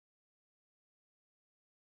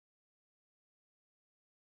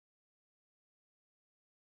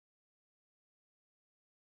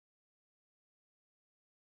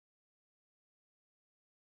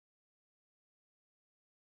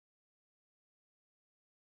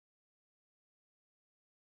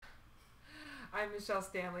I'm Michelle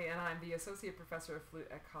Stanley, and I'm the Associate Professor of Flute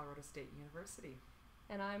at Colorado State University.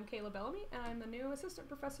 And I'm Kayla Bellamy, and I'm the new Assistant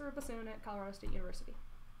Professor of Bassoon at Colorado State University.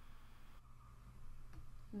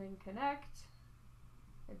 And then connect,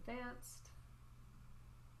 advanced.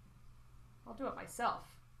 I'll do it myself.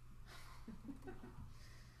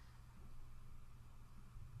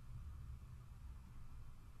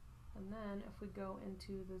 And then if we go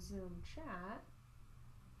into the Zoom chat,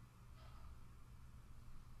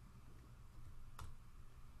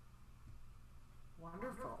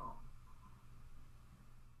 Wonderful.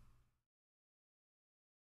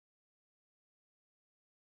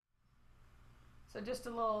 so just a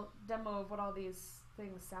little demo of what all these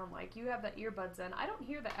things sound like. You have the earbuds in. I don't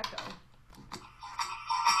hear the echo.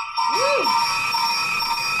 Woo!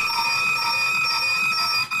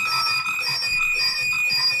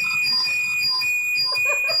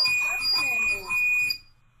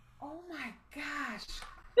 Oh my gosh.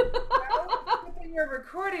 Well, when you're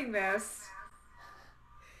recording this.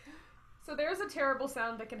 So there's a terrible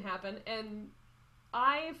sound that can happen, and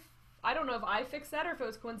I don't know if I fixed that or if it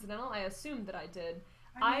was coincidental. I assumed that I did.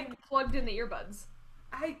 I plugged in the earbuds.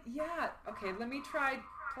 Yeah. Okay, let me try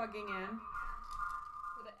plugging in.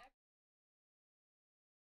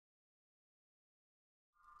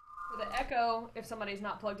 For the echo, if somebody's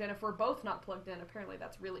not plugged in, if we're both not plugged in, apparently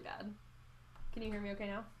that's really bad. Can you hear me okay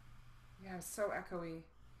now? Yeah, it's so echoey.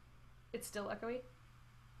 It's still echoey?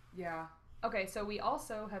 Yeah. Okay, so we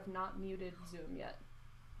also have not muted Zoom yet.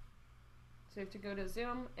 So you have to go to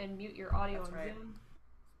Zoom and mute your audio on Zoom.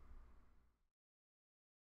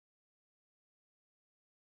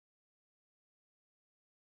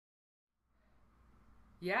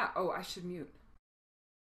 Yeah, oh, I should mute.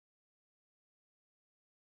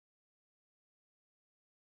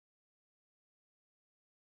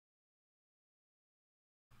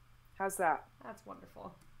 How's that? That's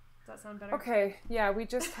wonderful. Does that sound better? Okay, yeah, we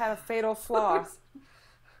just had a fatal flaw.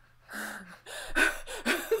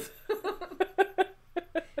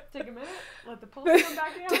 Take a minute, let the pulse come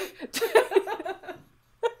back down.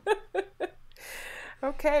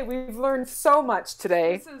 Okay, we've learned so much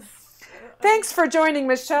today. This is, Thanks for joining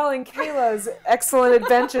Michelle and Kayla's excellent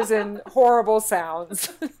adventures in horrible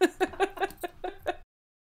sounds.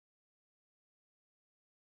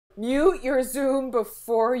 Mute your Zoom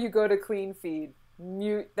before you go to CleanFeed.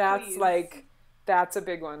 Mute, that's Please. That's a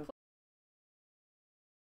big one.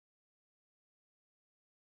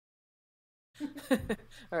 All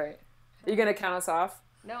right. Are you going to count us off?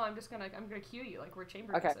 No, I'm gonna cue you like we're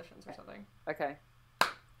chamber musicians or something. Okay.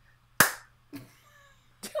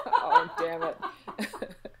 Oh, damn it.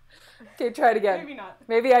 Okay, try it again. Maybe not.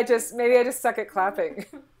 Maybe I just suck at clapping.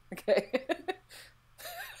 Okay. It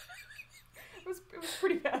was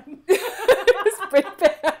pretty bad. It's pretty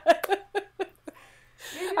bad.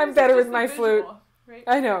 I'm better with my flute. Right?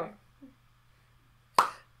 I know.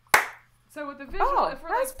 So with the visual, if we're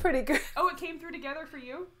that's pretty good. Oh, it came through together for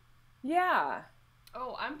you? Yeah.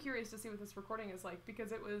 Oh, I'm curious to see what this recording is like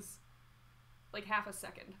because it was like half a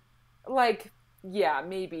second. Yeah,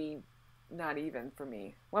 maybe not even for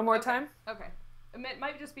me. One more time? Okay. It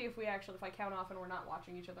might just be if I count off and we're not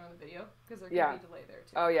watching each other on the video because there's going to be a delay there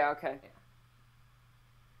too. Oh, yeah, okay.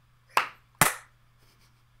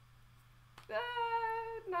 Yeah.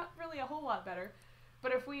 Not really a whole lot better.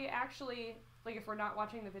 But if we actually, if we're not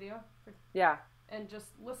watching the video and just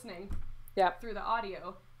listening through the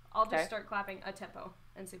audio, I'll just start clapping a tempo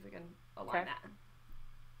and see if we can align that.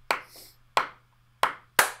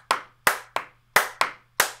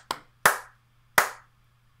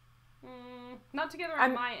 Not together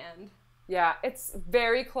on my end. Yeah, it's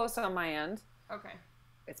very close on my end. Okay.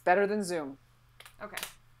 It's better than Zoom. Okay.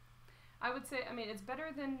 I would say, it's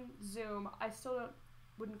better than Zoom. I still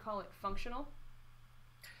wouldn't call it functional.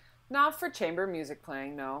 Not for chamber music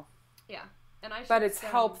playing, no. Yeah. But it's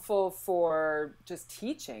helpful for just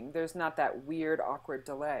teaching. There's not that weird, awkward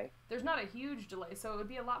delay. There's not a huge delay, so it would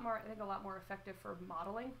be a lot more effective for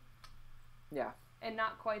modeling. Yeah. And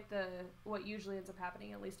not quite what usually ends up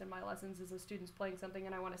happening, at least in my lessons, is the students playing something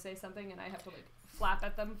and I want to say something and I have to flap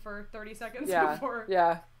at them for 30 seconds before.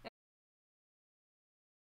 Yeah.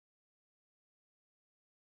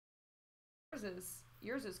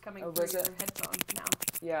 Yours is coming through your headphone now.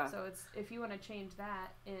 Yeah. So if you want to change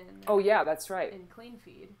that in. Oh yeah, that's right. In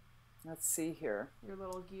CleanFeed. Let's see here. Your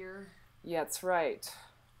little gear. Yeah, that's right.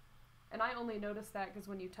 And I only noticed that because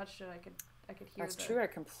when you touched it, I could hear. That's true. I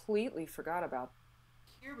completely forgot about.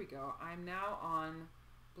 Here we go. I'm now on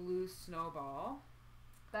Blue Snowball.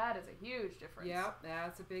 That is a huge difference. Yep,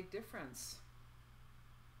 that's a big difference.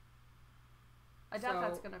 I doubt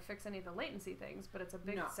that's going to fix any of the latency things, but it's a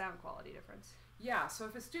big sound quality difference. Yeah, so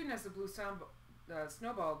if a student has the Blue the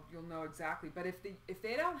snowball, you'll know exactly. But if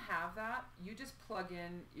they don't have that, you just plug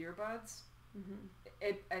in earbuds.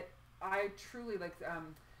 I truly like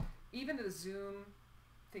even the Zoom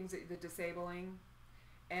things, the disabling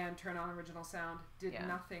and turn on original sound did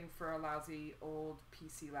nothing for a lousy old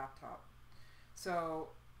PC laptop. So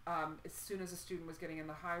as soon as a student was getting in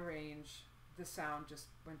the high range, the sound just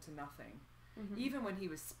went to nothing. Even when he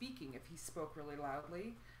was speaking, if he spoke really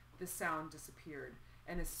loudly, the sound disappeared.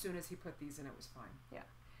 And as soon as he put these in, it was fine. Yeah.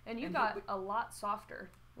 And you got a lot softer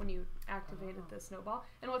when you activated the snowball.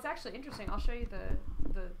 And what's actually interesting, I'll show you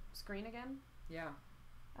the screen again. Yeah.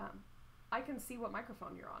 I can see what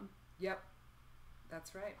microphone you're on. Yep.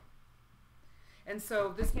 That's right. And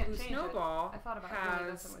so this blue snowball I thought about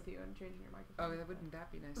really messing with you and changing your microphone. Oh, wouldn't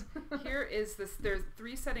that be nice? Here is this. There's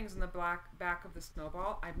 3 settings in the back of the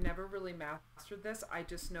snowball. I've never really mastered this. I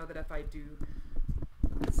just know that if I do,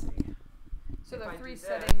 let's see. So the 3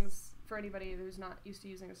 settings for anybody who's not used to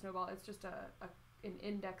using a snowball, it's just an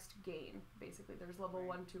indexed gain. Basically, there's level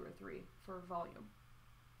 1, 2, or 3 for volume.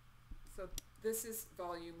 So this is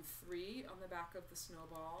volume 3 on the back of the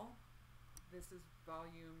snowball. This is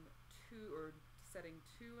volume 2 or setting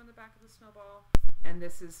 2 on the back of the snowball, and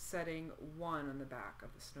this is setting 1 on the back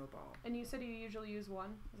of the snowball. And you said you usually use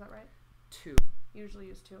 1, is that right? 2. Usually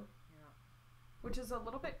use 2. Yeah. Which is a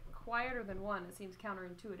little bit quieter than 1. It seems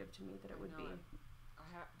counterintuitive to me that it would be.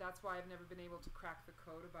 That's why I've never been able to crack the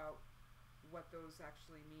code about what those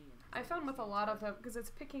actually mean. I found with a lot of them, because it's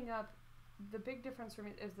picking up, the big difference for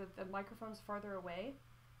me is that the microphone's farther away.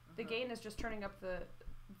 The gain is just turning up the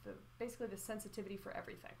basically the sensitivity for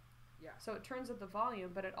everything. Yeah. So it turns up the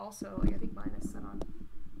volume, but it also, like, I think mine is set on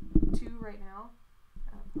 2 right now.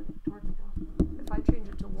 If I change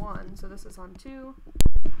it to 1, so this is on 2.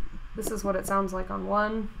 This is what it sounds like on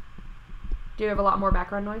 1. Do you have a lot more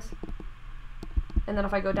background noise? And then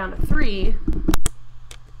if I go down to 3,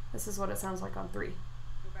 this is what it sounds like on 3. Go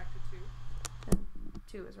back to 2. And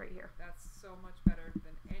 2 is right here. That's so much better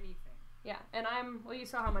than anything. Yeah, and you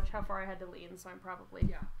saw how far I had to lean, so I'm probably...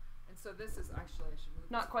 Yeah. And so this is actually, I should move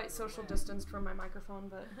not quite social distanced from my microphone,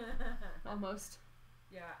 but almost.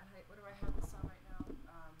 Yeah, and what do I have this on right now?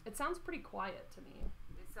 It sounds pretty quiet to me.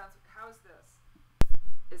 It sounds, how's this?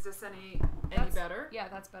 Is this any better? Yeah,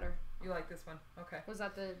 that's better. You like this one? Okay. Was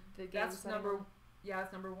that the game? That's number, yeah,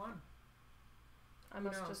 it's number 1. I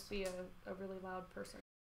must just be a really loud person.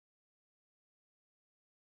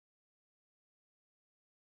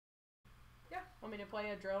 Yeah. Want me to play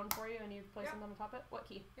a drone for you and you play something on top of it? What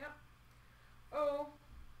key? Yeah. Oh,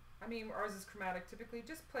 I mean, ours is chromatic. Typically,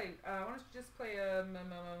 just play, why don't you just play a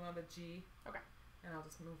G. Okay. And I'll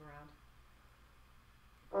just move around.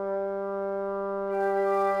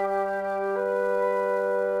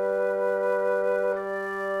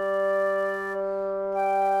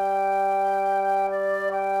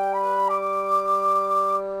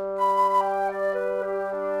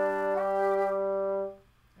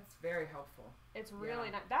 It's really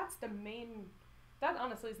nice. That's the main. That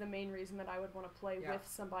honestly is the main reason that I would want to play with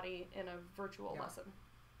somebody in a virtual lesson.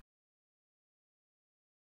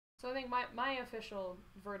 So I think my official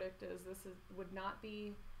verdict is this would not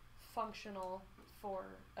be functional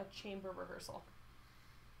for a chamber rehearsal.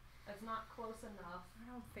 It's not close enough.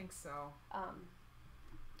 I don't think so.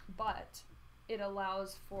 But it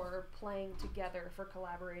allows for playing together, for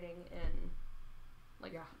collaborating in.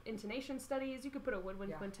 Like intonation studies, you could put a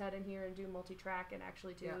woodwind quintet in here and do multi-track and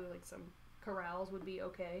actually do like some chorales would be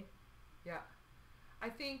okay. Yeah, I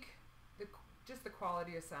think just the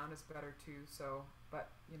quality of sound is better too. So, but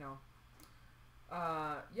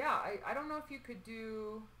I don't know if you could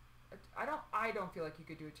do. I don't feel like you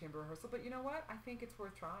could do a chamber rehearsal, but you know what? I think it's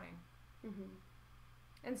worth trying.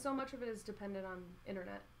 And so much of it is dependent on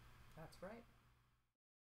internet. That's right.